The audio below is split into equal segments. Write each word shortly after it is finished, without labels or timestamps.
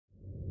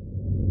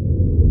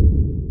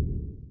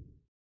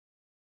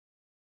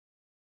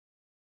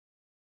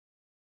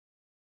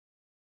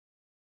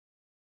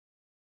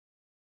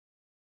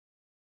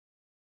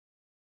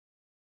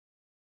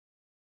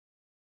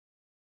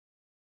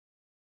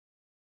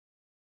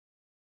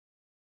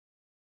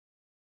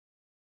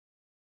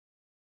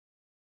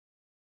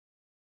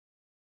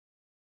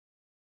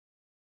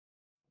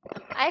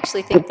I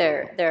actually think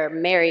they're a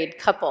married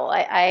couple.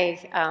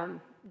 I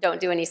don't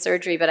do any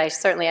surgery, but I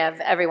certainly have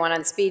everyone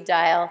on speed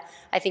dial.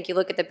 I think you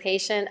look at the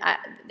patient,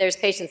 there's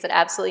patients that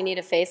absolutely need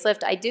a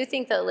facelift. I do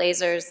think that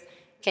lasers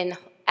can,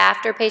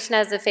 after a patient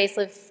has a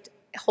facelift,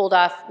 hold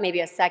off maybe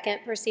a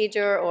second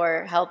procedure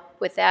or help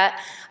with that.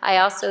 I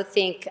also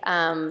think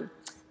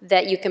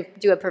that you can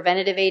do a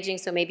preventative aging,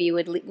 so maybe you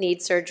would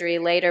need surgery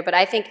later. But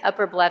I think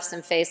upper blephs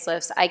and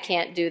facelifts, I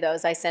can't do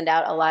those. I send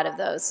out a lot of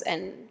those,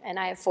 and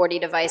I have 40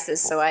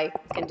 devices, so I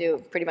can do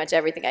pretty much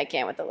everything I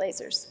can with the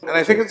lasers. And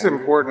I think it's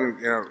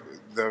important, you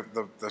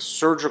know,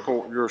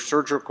 your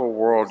surgical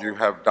world, you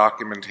have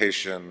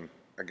documentation.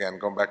 Again,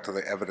 going back to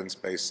the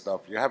evidence-based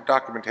stuff, you have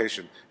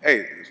documentation.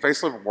 Hey,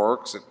 facelift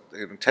works.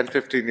 In 10,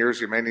 15 years,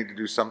 you may need to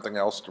do something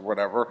else or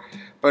whatever.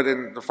 But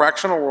in the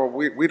fractional world,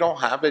 we don't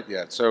have it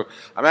yet. So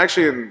I'm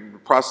actually in the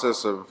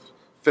process of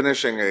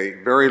finishing a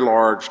very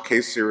large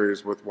case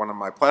series with one of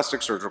my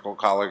plastic surgical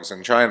colleagues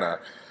in China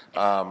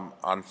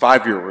on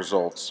 5-year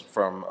results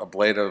from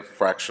ablative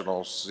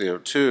fractional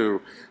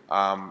CO2.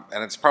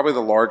 And it's probably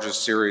the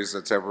largest series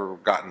that's ever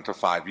gotten to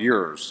 5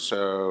 years.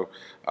 So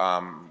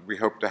we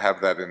hope to have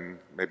that in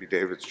maybe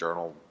David's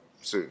journal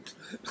soon.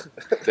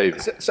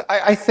 David. So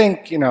I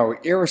think, you know,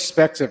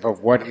 irrespective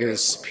of what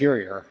is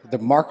superior, the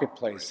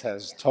marketplace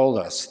has told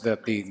us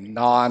that the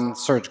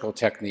non-surgical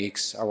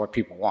techniques are what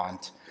people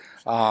want.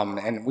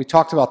 And we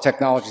talked about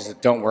technologies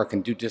that don't work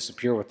and do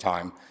disappear with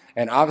time.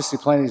 And obviously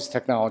plenty of these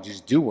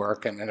technologies do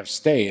work and have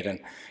stayed. And,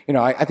 you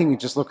know, I think we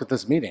just look at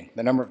this meeting,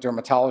 the number of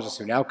dermatologists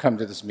who now come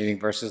to this meeting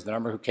versus the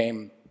number who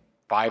came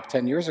 5,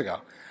 10 years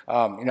ago.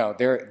 You know,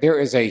 there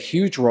is a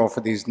huge role for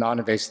these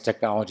non-invasive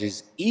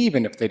technologies,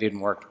 even if they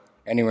didn't work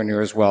anywhere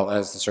near as well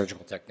as the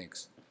surgical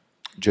techniques.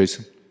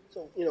 Jason?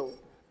 So, you know,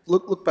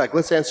 look back.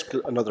 Let's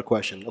answer another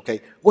question.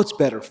 Okay, what's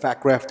better,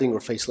 fat grafting or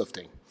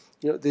facelifting?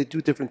 You know, they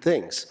do different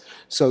things.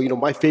 So, you know,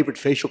 my favorite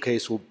facial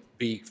case will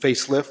be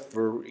facelift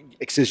for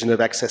excision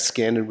of excess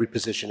skin and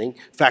repositioning,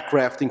 fat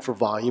grafting for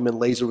volume, and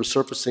laser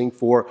resurfacing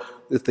for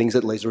the things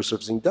that laser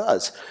resurfacing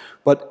does.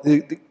 But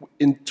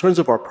in terms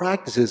of our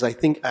practices, I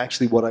think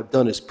actually what I've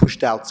done is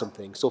pushed out some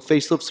things. So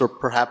facelifts are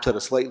perhaps at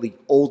a slightly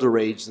older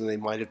age than they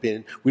might have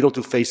been. We don't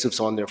do facelifts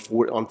on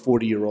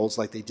 40-year-olds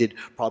like they did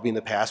probably in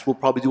the past. We'll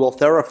probably do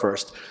Ulthera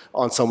first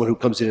on someone who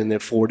comes in their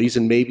 40s,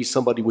 and maybe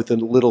somebody with a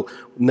little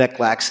neck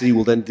laxity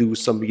will then do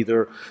some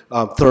either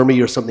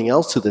thermy or something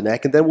else to the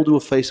neck, and then we'll do a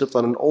facelift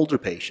on an older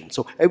patient.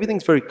 So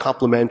everything's very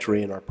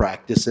complementary in our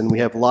practice, and we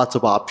have lots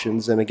of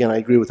options. And again, I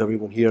agree with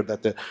everyone here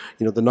that the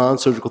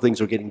non-surgical things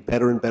are getting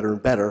better and better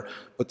and better,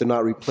 but they're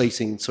not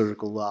replacing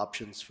surgical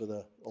options for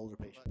the older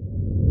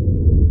patient.